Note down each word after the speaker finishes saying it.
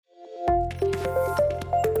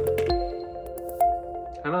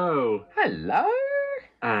Hello.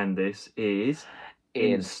 And this is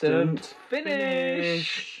Instant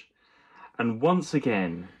Finish. And once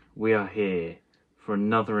again, we are here for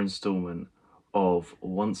another instalment of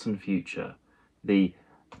Once and Future, the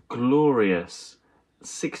glorious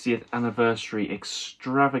 60th anniversary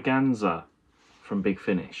extravaganza from Big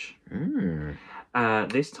Finish.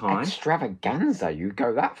 This time... Extravaganza? You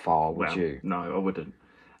go that far, would you? No, I wouldn't.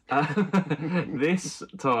 This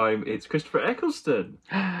time it's Christopher Eccleston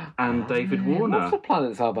and David Warner. What's the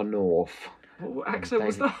planet's other north? What accent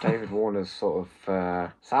was that? David Warner's sort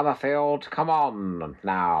of, Summerfield, come on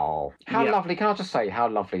now. How lovely, can I just say, how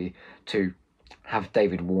lovely to have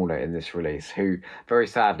David Warner in this release, who, very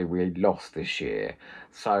sadly, we lost this year.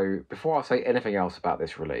 So, before I say anything else about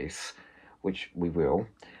this release, which we will,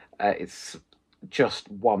 it's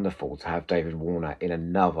just wonderful to have David Warner in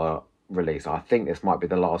another release. I think this might be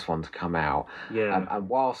the last one to come out. Yeah. And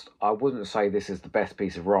whilst I wouldn't say this is the best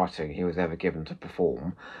piece of writing he was ever given to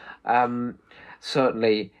perform,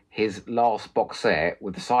 certainly his last box set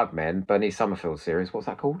with the Sidemen, Bernie Summerfield series, what's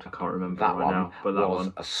that called? I can't remember that right one now, but that was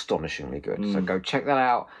one astonishingly good. So go check that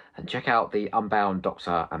out and check out the Unbound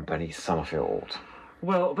Doctor and Bernie Summerfield.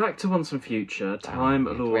 Well, back to Once and Future,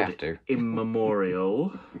 Timelord Immemorial.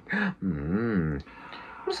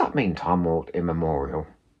 What does that mean, Timelord Immemorial?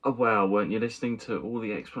 Oh, well, weren't you listening to all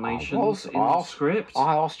the explanations in the script?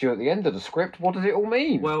 I asked you at the end of the script, what does it all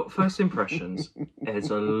mean? Well, first impressions, there's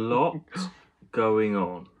a lot going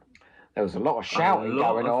on. There was a lot of shouting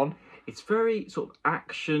going on. It's very sort of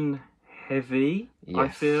action heavy, I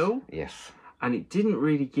feel. Yes. And it didn't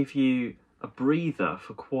really give you a breather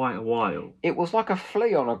for quite a while. It was like a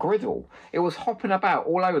flea on a griddle. It was hopping about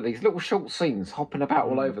all over, these little short scenes hopping about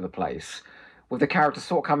all over the place, with the characters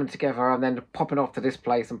sort of coming together and then popping off to this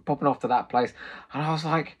place and popping off to that place. And I was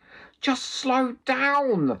like, just slow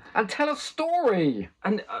down and tell a story.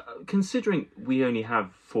 And considering we only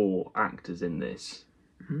have 4 actors in this,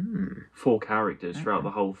 4 characters throughout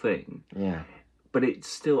the whole thing. Yeah. But it's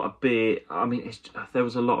still a bit, I mean, there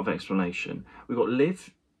was a lot of explanation. We've got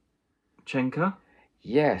Liv Chenka.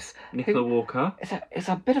 Yes. Nicola Walker. It's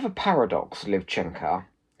a bit of a paradox, Liv Chenka.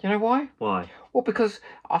 You know why? Why? Well, because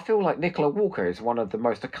I feel like Nicola Walker is one of the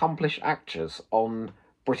most accomplished actors on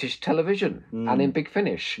British television and in Big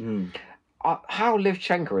Finish. How Liv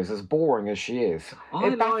Chenka is as boring as she is,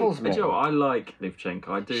 it baffles me. Joe, I like Liv Chenka.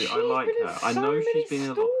 I do. I like her. I know she's been in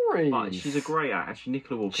a lot, but she's a great actor. Actually,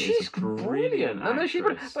 Nicola Walker is a brilliant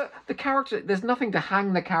actress. But the character, there's nothing to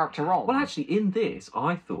hang the character on. Well, actually, in this,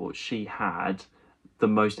 I thought she had the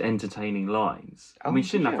most entertaining lines. I mean,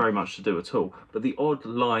 she didn't have very much to do at all, but the odd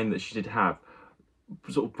line that she did have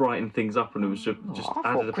sort of brightened things up, and it was just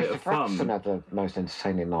added a bit of fun. Eccleston had the most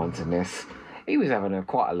entertaining lines in this. He was having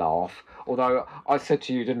quite a laugh. Although I said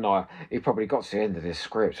to you, didn't I? He probably got to the end of this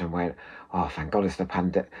script and went, "Oh, thank God it's the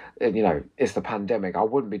pandemic. You know, it's the pandemic. I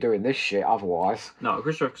wouldn't be doing this shit otherwise." No,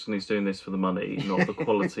 Chris Eccleston is doing this for the money, not the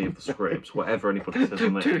quality of the script. Whatever anybody says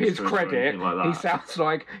on the to his credit, like that. He sounds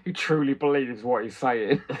like he truly believes what he's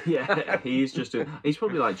saying. Yeah, he's just doing. He's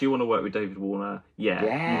probably like, "Do you want to work with David Warner?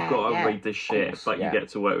 Yeah, you've got to read this shit, but you get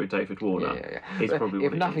to work with David Warner." Yeah. He's probably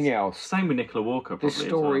if nothing else. Same with Nicola Walker. Probably,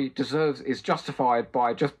 this story is justified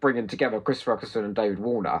by just bringing together Christopher Eccleston and David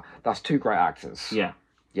Warner. That's 2 great actors. Yeah.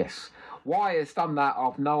 Yes. Why it's done that,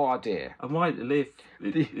 I've no idea. And why Liv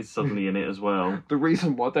is suddenly in it as well. The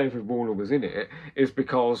reason why David Warner was in it is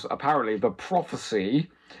because apparently the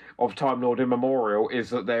prophecy of Time Lord Immemorial is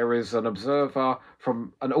that there is an observer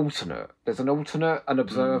from an alternate. There's an alternate, an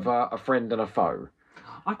observer, a friend and a foe.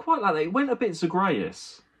 I quite like that. It went a bit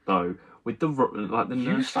Zagreus, though, with the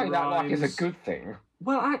nursery You say that rhymes. like it's a good thing.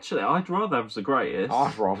 Well, actually, I'd rather have Zagreus.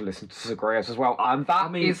 I'd rather listen to Zagreus as well, and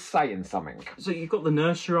that is saying something. So you've got the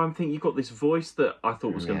nursery rhyme thing, you've got this voice that I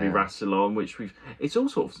thought was going to be Rassilon, which it's all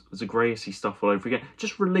sort of Zagreus-y stuff all over again.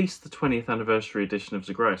 Just release the 20th anniversary edition of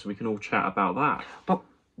Zagreus and we can all chat about that. But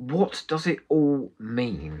what does it all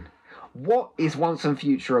mean? What is Once and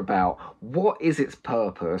Future about? What is its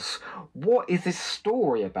purpose? What is this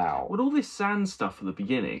story about? Well, all this sand stuff at the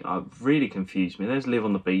beginning really confused me. There's Liv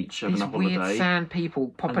on the beach having a holiday. These weird sand people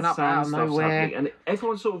popping up out of nowhere. And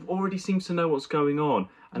everyone sort of already seems to know what's going on.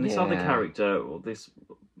 And this other character, or this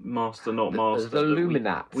master, not master. The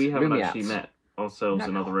Luminat. We haven't actually met ourselves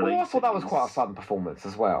in other releases. I thought that was quite a fun performance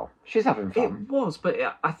as well. She's having fun. It was, but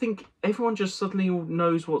I think everyone just suddenly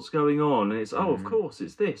knows what's going on, and it's of course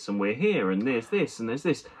it's this, and we're here, and there's this, and there's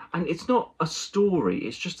this, and it's not a story.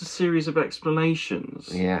 It's just a series of explanations.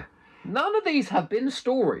 Yeah. None of these have been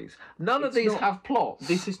stories. None of these have plots.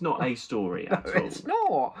 This is not a story at all. It's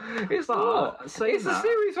not. It's not. It's a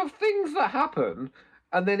series of things that happen.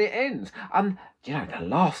 and then it ends. And, the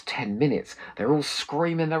last 10 minutes, they're all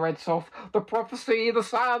screaming their heads off, the prophecy, the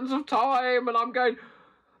sands of time, and I'm going,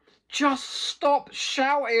 just stop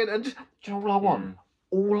shouting, and just, do you know all I want?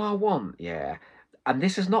 Yeah. All I want, and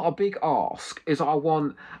this is not a big ask, is I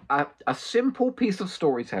want a simple piece of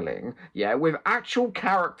storytelling, with actual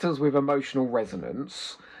characters with emotional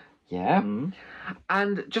resonance,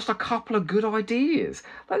 and just a couple of good ideas.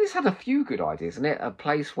 Like, this had a few good ideas, isn't it? A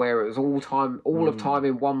place where it was all of time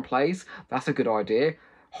in one place. That's a good idea.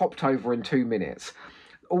 Hopped over in 2 minutes.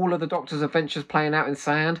 All of the Doctor's adventures playing out in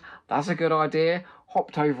sand. That's a good idea.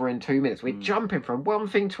 Hopped over in 2 minutes. We're jumping from one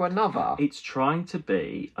thing to another. It's trying to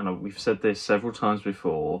be, and we've said this several times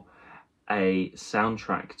before, a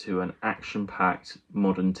soundtrack to an action-packed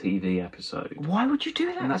modern TV episode. Why would you do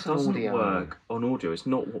that? And that doesn't work on audio. It's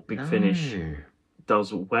not what Big Finish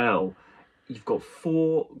does well. You've got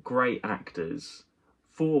 4 great actors,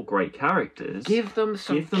 4 great characters. Give them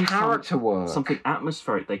some character work. Something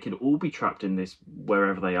atmospheric. They could all be trapped in this,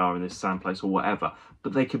 wherever they are, in this sand place or whatever.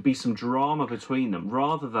 But there could be some drama between them,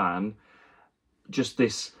 rather than just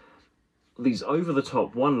these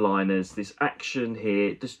over-the-top one-liners, this action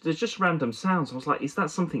here. There's just random sounds. I was like, is that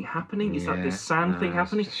something happening? Is that this sand thing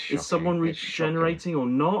happening? Is someone regenerating or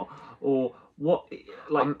not? Or what?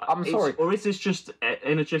 Like, I'm sorry. Or is this just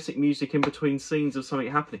energetic music in between scenes of something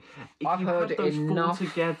happening? If I've heard those enough 4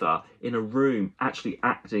 together in a room, actually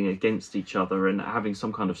acting against each other and having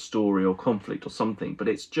some kind of story or conflict or something, but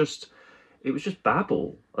it was just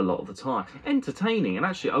babble a lot of the time. Entertaining, and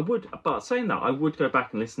actually but saying that, I would go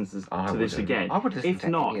back and listen to this again. I would listen if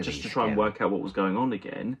not, just to try and work out what was going on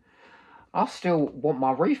again. I still want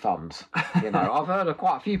my refund. I've heard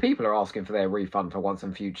quite a few people are asking for their refund for Once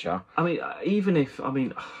and Future. I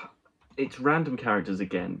mean, it's random characters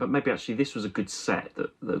again, but maybe actually this was a good set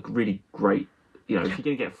that really great. If you're going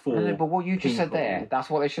to get 4 No, but what you just said there, that's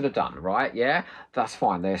what they should have done, right? Yeah? That's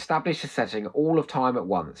fine. They established a setting all of time at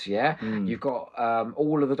once, yeah? You've got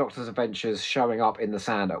all of the Doctor's adventures showing up in the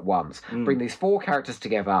sand at once. Bring these 4 characters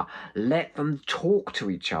together, let them talk to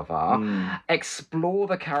each other, explore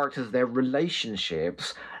the characters, their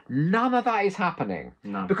relationships. None of that is happening.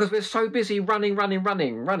 No. Because we're so busy running,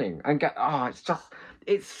 and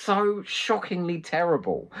it's so shockingly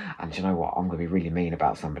terrible. And do you know what? I'm going to be really mean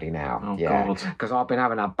about somebody now. Oh, God. Because I've been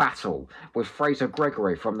having a battle with Fraser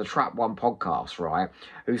Gregory from the Trap One podcast, right?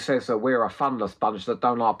 Who says that we're a funless bunch that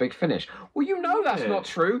don't like Big Finish. Well, that's not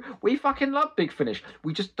true. We fucking love Big Finish.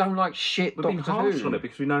 We just don't like shit Doctor Who. We're being harsh on it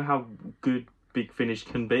because we know how good Big Finish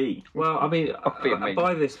can be. Well, I mean,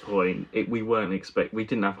 by this point, we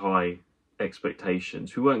didn't have high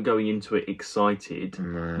expectations. We weren't going into it excited,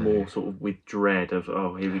 more sort of with dread of,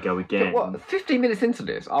 oh, here we go again. Well, 15 minutes into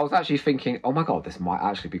this, I was actually thinking, oh my God, this might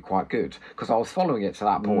actually be quite good. Because I was following it to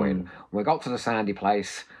that point. When we got to the sandy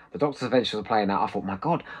place, the Doctor's adventures were playing out. I thought, my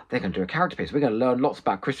God, they're going to do a character piece. We're going to learn lots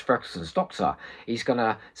about Christopher Eccleston's Doctor. He's going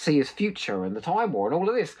to see his future and the Time War and all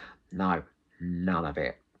of this. No, none of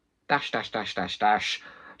it. Dash, dash, dash, dash, dash.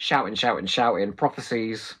 Shouting.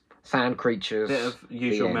 Prophecies. Sand creatures. Bit of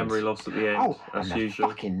usual memory loss at the end. As usual.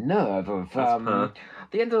 Fucking nerve of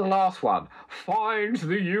the end of the last one. Find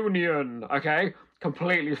the Union. Okay,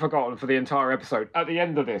 completely forgotten for the entire episode. At the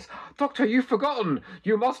end of this, Doctor, you've forgotten.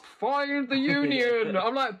 You must find the Union.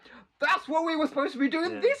 I'm like, that's what we were supposed to be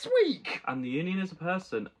doing this week. And the Union is a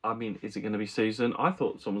person. I mean, is it going to be Susan? I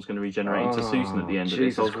thought someone was going to regenerate into Susan at the end of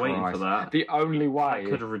this. I was waiting for that. The only way...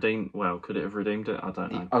 Could it have redeemed it? I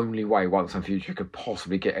don't know. The only way Once and Future could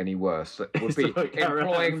possibly get any worse would be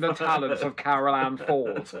employing the talents of Carol Ann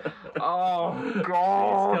Ford. Oh,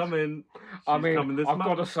 God. She's coming. I've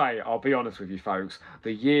got to say, I'll be honest with you folks,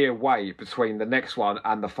 the year wait between the next one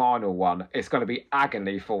and the final one, it's going to be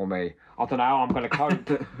agony for me. I don't know how I'm going to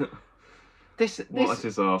cope. What a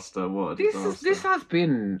disaster. This has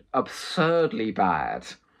been absurdly bad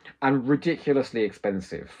and ridiculously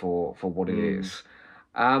expensive for what it is.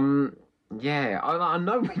 I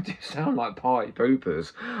know we do sound like party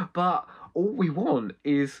poopers, but all we want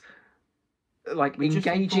is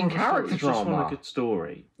engaging character drama. We just want a good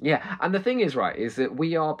story. Yeah, and the thing is, right, is that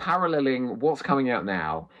we are paralleling what's coming out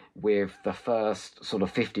now with the first sort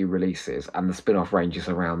of 50 releases and the spin-off ranges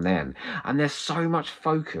around then. And there's so much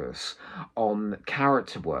focus on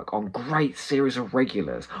character work, on great series of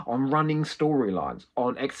regulars, on running storylines,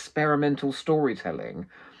 on experimental storytelling.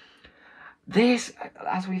 This,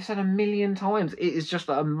 as we've said a million times, it is just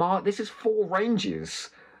this is 4 ranges.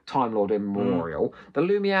 Timelord Immemorial. The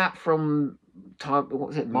Lumiat from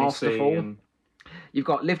Masterful. You've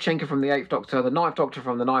got Livchenko from the 8th Doctor, the 9th Doctor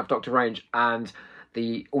from the 9th Doctor range, and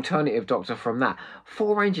the alternative Doctor from that.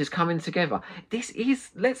 4 ranges coming together.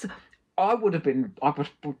 I would have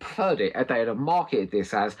preferred it if they had marketed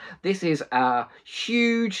this as, this is a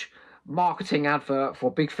huge marketing advert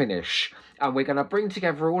for Big Finish, and we're going to bring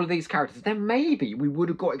together all of these characters. Then maybe we would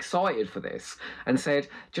have got excited for this and said,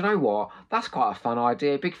 do you know what? That's quite a fun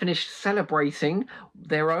idea. Big Finish celebrating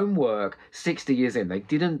their own work 60 years in. They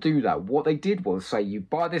didn't do that. What they did was say, you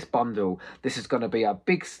buy this bundle, this is going to be a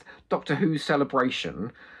big Doctor Who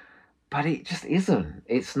celebration. But it just isn't.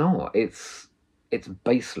 It's not. It's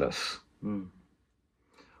baseless.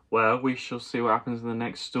 Well, we shall see what happens in the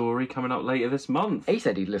next story coming up later this month. He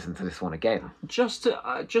said he'd listen to this one again. Just to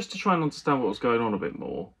try and understand what was going on a bit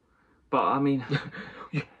more. But, I mean...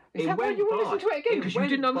 Is that why you want to listen to it again? Because you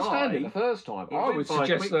didn't understand it the first time. I would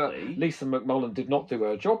suggest that Lisa McMullen did not do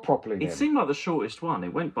her job properly. It seemed like the shortest one.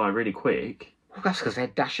 It went by really quick. Well, that's because they're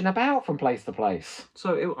dashing about from place to place.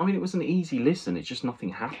 So, it was an easy listen. It's just nothing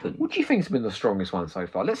happened. What do you think's been the strongest one so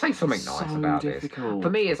far? Let's say something nice about difficult. this. For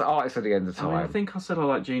me, it's Artists at the End of Time. I think I said I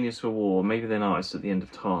like Genius for War. Maybe then Artists at the End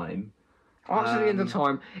of Time. Artists at the End of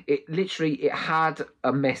Time, it had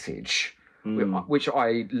a message, which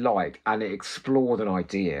I liked, and it explored an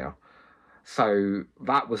idea. So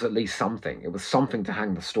that was at least something. It was something to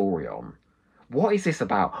hang the story on. What is this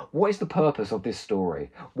about? What is the purpose of this story?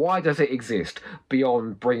 Why does it exist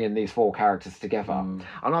beyond bringing these 4 characters together? And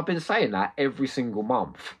I've been saying that every single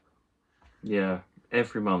month. Yeah,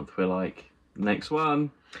 every month we're like, next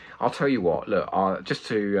one. I'll tell you what, look, just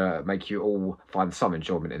to make you all find some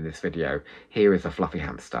enjoyment in this video, here is a fluffy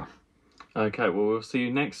hamster. Okay, well, we'll see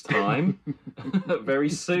you next time. Very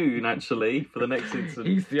soon, actually, for the next instant.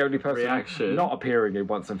 He's the only person reaction. Not appearing in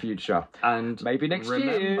Once and Future. And maybe next year.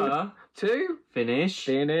 Remember to finish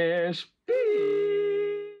big.